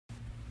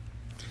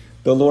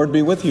The Lord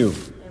be with you.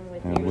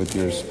 And with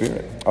your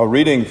spirit. A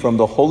reading from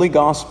the Holy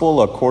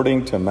Gospel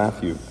according to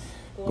Matthew.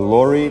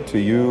 Glory to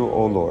you,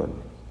 O Lord.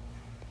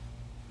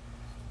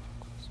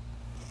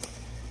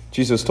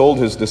 Jesus told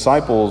his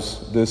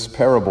disciples this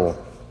parable.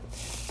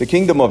 The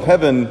kingdom of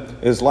heaven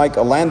is like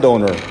a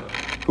landowner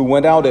who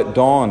went out at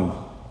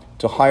dawn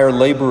to hire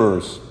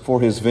laborers for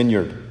his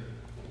vineyard.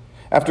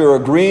 After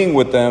agreeing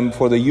with them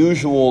for the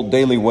usual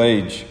daily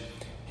wage,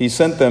 he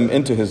sent them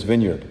into his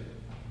vineyard.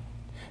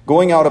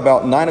 Going out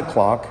about 9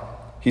 o'clock,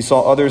 he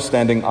saw others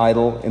standing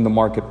idle in the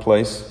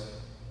marketplace,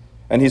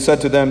 and he said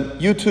to them,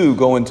 "You too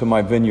go into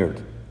my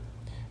vineyard,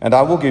 and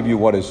I will give you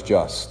what is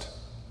just."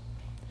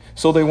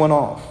 So they went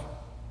off.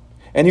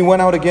 And he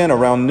went out again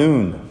around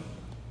noon,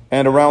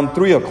 and around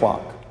 3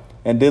 o'clock,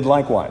 and did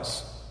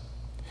likewise.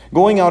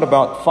 Going out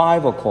about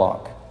 5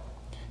 o'clock,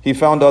 he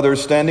found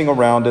others standing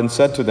around and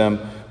said to them,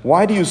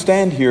 "Why do you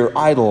stand here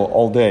idle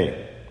all day?"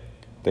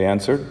 They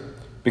answered,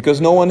 "Because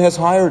no one has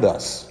hired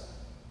us."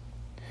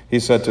 He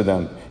said to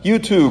them, "You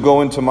too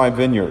go into my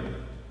vineyard."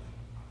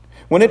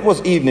 When it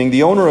was evening,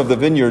 the owner of the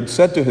vineyard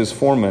said to his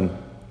foreman,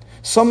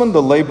 "Summon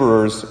the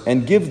laborers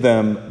and give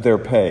them their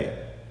pay,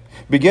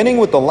 beginning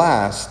with the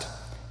last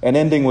and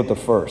ending with the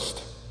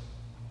first."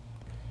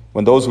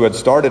 When those who had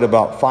started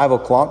about 5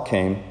 o'clock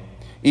came,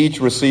 each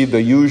received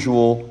the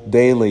usual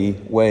daily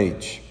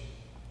wage.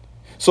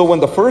 So when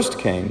the first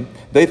came,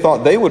 they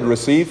thought they would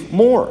receive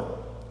more,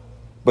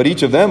 but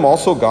each of them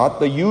also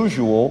got the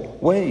usual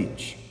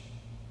wage.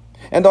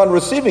 And on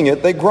receiving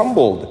it, they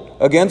grumbled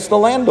against the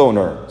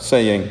landowner,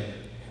 saying,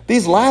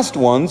 "These last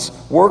ones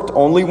worked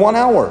only 1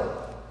 hour,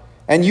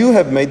 and you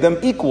have made them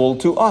equal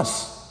to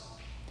us,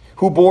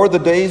 who bore the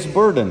day's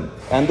burden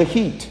and the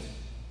heat."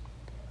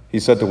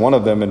 He said to one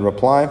of them in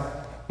reply,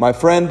 "My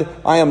friend,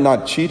 I am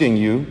not cheating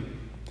you.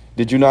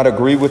 Did you not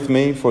agree with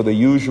me for the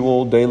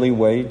usual daily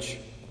wage?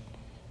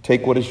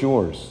 Take what is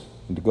yours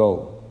and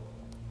go.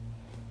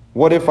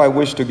 What if I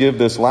wish to give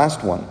this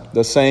last one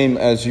the same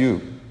as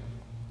you?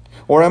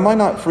 Or am I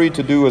not free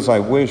to do as I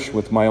wish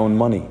with my own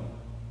money?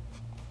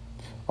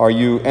 Are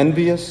you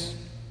envious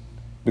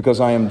because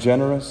I am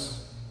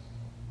generous?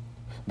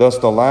 Thus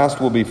the last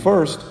will be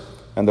first,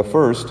 and the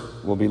first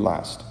will be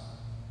last."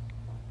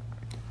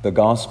 The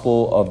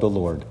Gospel of the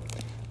Lord.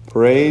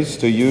 Praise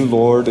to you,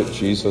 Lord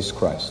Jesus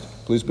Christ.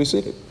 Please be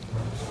seated.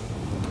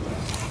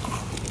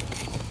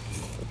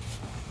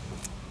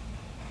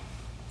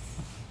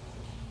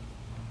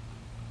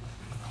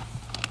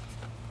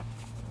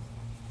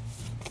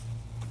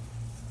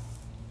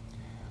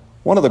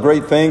 One of the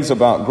great things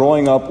about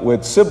growing up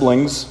with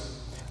siblings,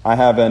 I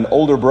have an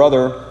older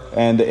brother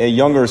and a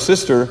younger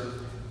sister,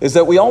 is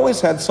that we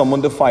always had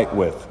someone to fight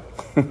with.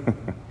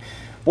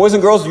 Boys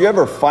and girls, do you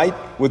ever fight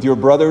with your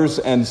brothers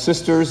and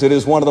sisters? It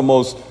is one of the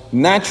most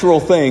natural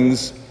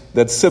things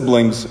that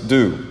siblings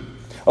do.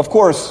 Of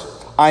course,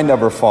 I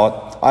never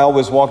fought. I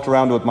always walked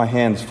around with my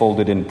hands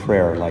folded in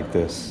prayer like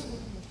this.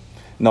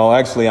 No,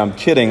 actually, I'm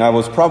kidding. I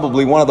was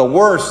probably one of the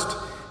worst,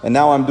 and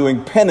now I'm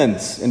doing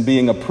penance in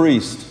being a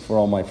priest for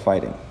all my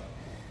fighting.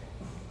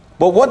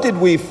 But what did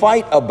we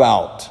fight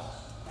about?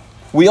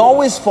 We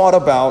always fought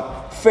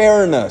about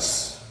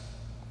fairness.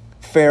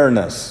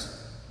 Fairness.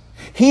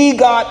 He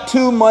got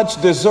too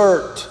much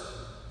dessert.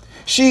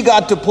 She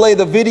got to play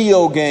the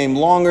video game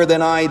longer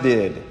than I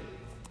did.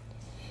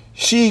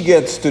 She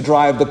gets to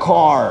drive the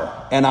car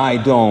and I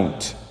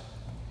don't.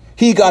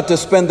 He got to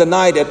spend the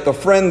night at the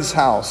friend's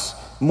house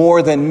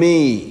more than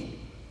me.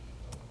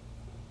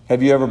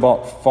 Have you ever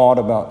fought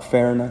about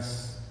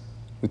fairness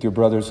with your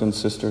brothers and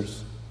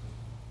sisters?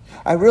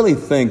 I really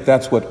think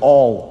that's what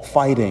all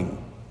fighting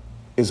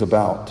is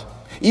about.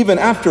 Even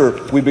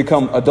after we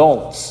become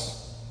adults,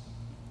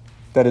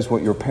 that is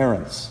what your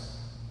parents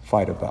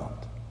fight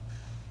about.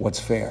 What's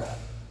fair?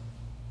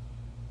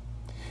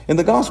 In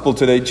the gospel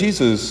today,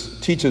 Jesus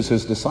teaches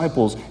his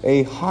disciples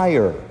a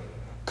higher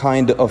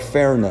kind of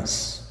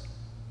fairness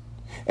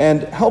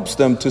and helps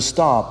them to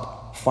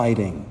stop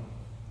fighting.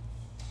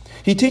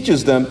 He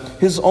teaches them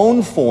his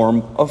own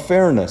form of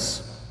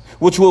fairness,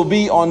 which will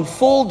be on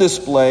full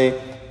display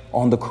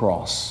on the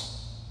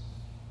cross.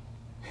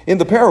 In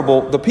the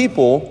parable, the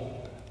people,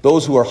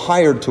 those who are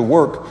hired to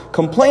work,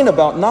 complain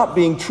about not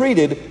being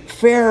treated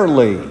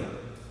fairly.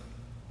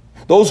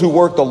 Those who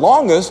work the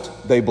longest,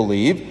 they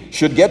believe,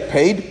 should get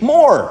paid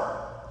more.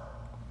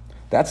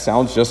 That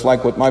sounds just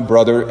like what my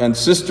brother and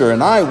sister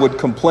and I would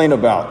complain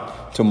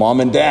about to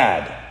mom and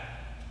dad.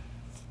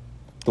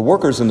 The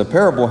workers in the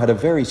parable had a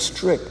very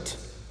strict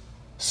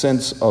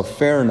sense of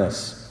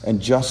fairness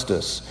and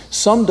justice,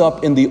 summed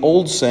up in the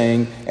old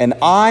saying, "An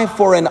eye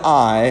for an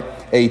eye,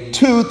 a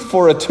tooth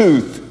for a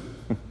tooth."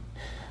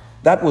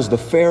 That was the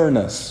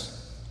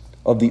fairness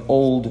of the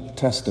Old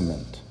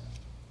Testament.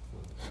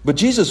 But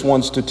Jesus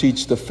wants to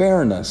teach the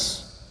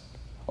fairness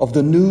of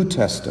the New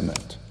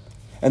Testament.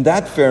 And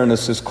that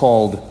fairness is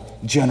called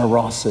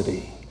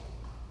generosity,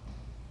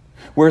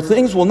 where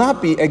things will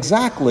not be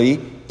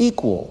exactly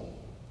equal.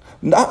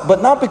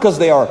 But not because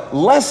they are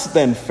less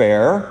than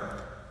fair,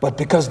 but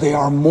because they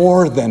are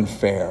more than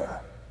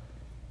fair.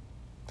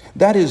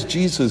 That is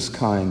Jesus'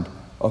 kind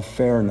of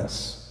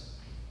fairness.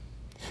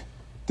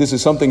 This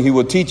is something he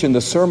would teach in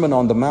the Sermon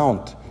on the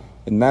Mount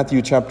in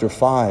Matthew chapter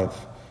 5,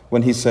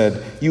 when he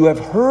said, "You have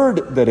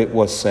heard that it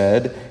was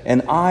said,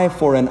 an eye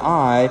for an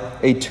eye,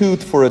 a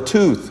tooth for a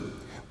tooth.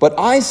 But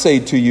I say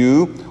to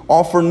you,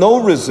 offer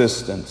no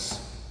resistance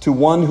to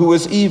one who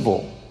is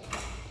evil.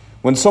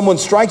 When someone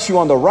strikes you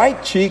on the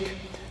right cheek,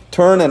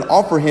 turn and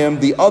offer him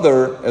the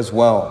other as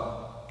well."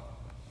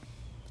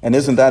 And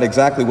isn't that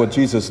exactly what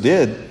Jesus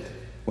did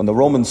when the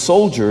Roman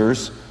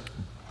soldiers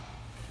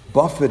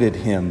buffeted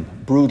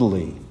him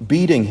brutally,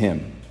 beating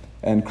him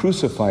and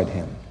crucified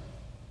him?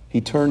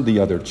 He turned the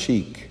other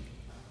cheek.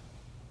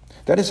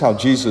 That is how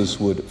Jesus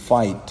would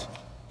fight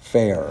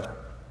fair.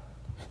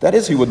 That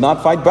is, he would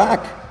not fight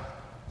back,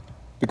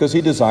 because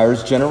he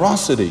desires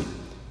generosity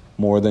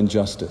more than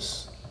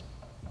justice.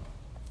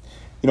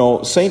 You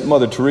know, Saint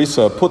Mother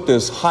Teresa put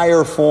this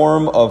higher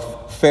form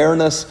of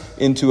fairness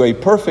into a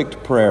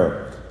perfect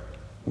prayer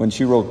when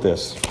she wrote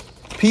this: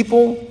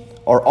 "People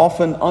are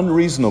often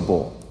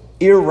unreasonable,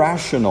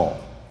 irrational,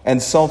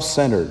 and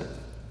self-centered.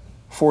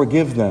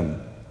 Forgive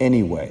them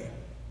anyway.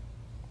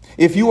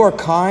 If you are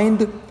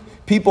kind,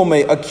 people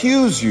may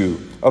accuse you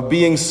of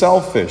being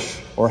selfish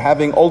or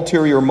having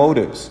ulterior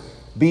motives.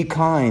 Be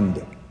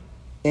kind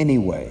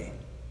anyway.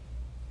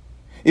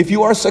 If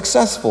you are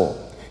successful,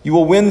 you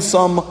will win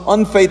some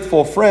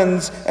unfaithful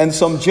friends and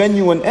some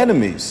genuine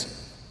enemies.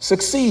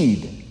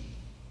 Succeed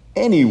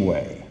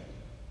anyway.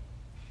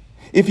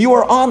 If you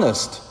are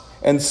honest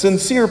and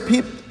sincere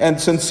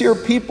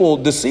people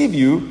deceive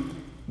you,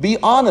 be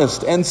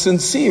honest and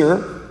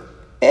sincere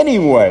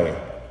anyway.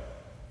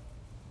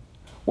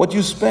 What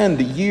you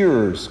spend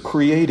years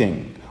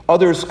creating,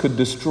 others could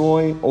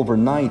destroy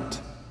overnight.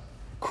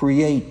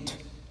 Create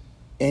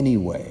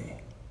anyway.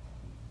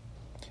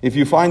 If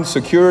you find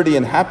security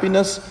and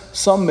happiness,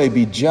 some may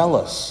be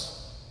jealous.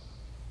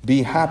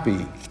 Be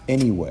happy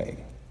anyway.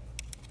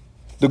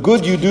 The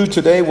good you do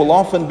today will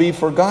often be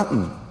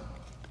forgotten.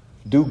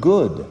 Do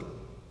good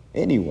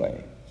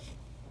anyway.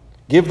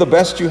 Give the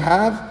best you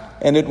have,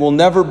 and it will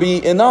never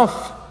be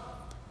enough.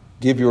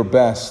 Give your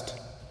best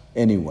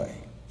anyway.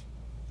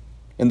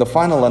 In the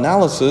final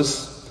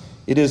analysis,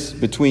 it is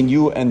between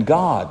you and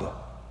God.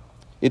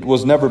 It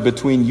was never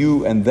between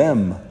you and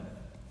them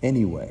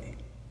anyway.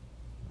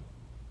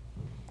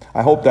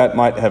 I hope that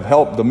might have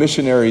helped the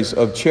Missionaries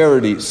of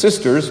Charity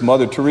Sisters,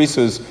 Mother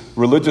Teresa's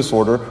religious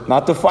order,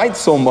 not to fight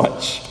so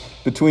much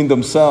between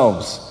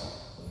themselves,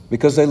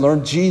 because they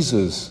learned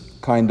Jesus'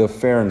 kind of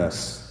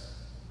fairness.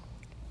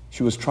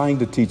 She was trying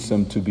to teach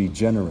them to be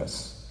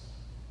generous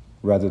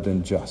rather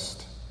than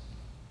just.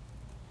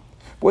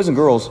 Boys and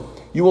girls,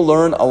 you will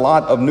learn a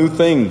lot of new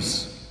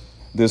things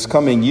this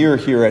coming year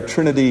here at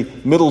Trinity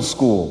Middle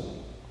School.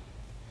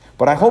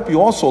 But I hope you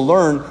also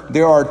learn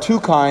there are two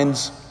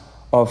kinds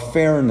of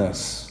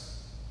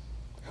fairness.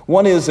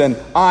 One is an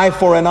eye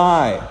for an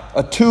eye,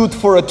 a tooth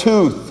for a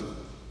tooth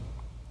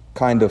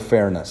kind of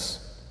fairness,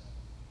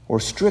 or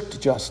strict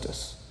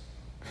justice.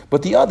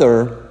 But the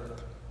other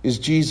is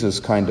Jesus'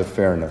 kind of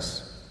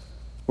fairness,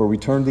 where we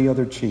turn the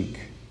other cheek.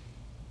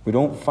 We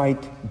don't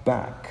fight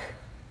back.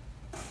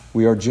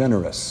 We are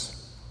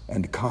generous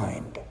and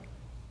kind.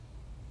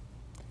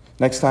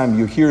 Next time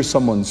you hear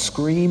someone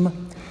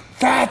scream,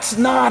 "That's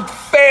not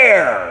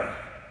fair!"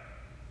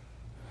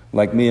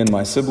 like me and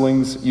my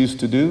siblings used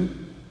to do,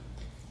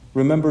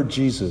 remember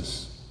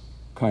Jesus'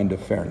 kind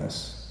of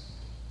fairness,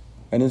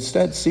 and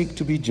instead seek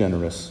to be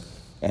generous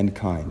and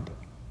kind.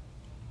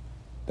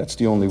 That's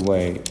the only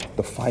way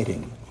the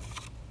fighting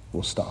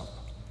will stop.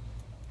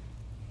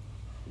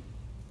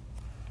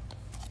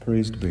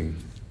 Praised be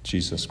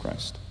Jesus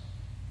Christ.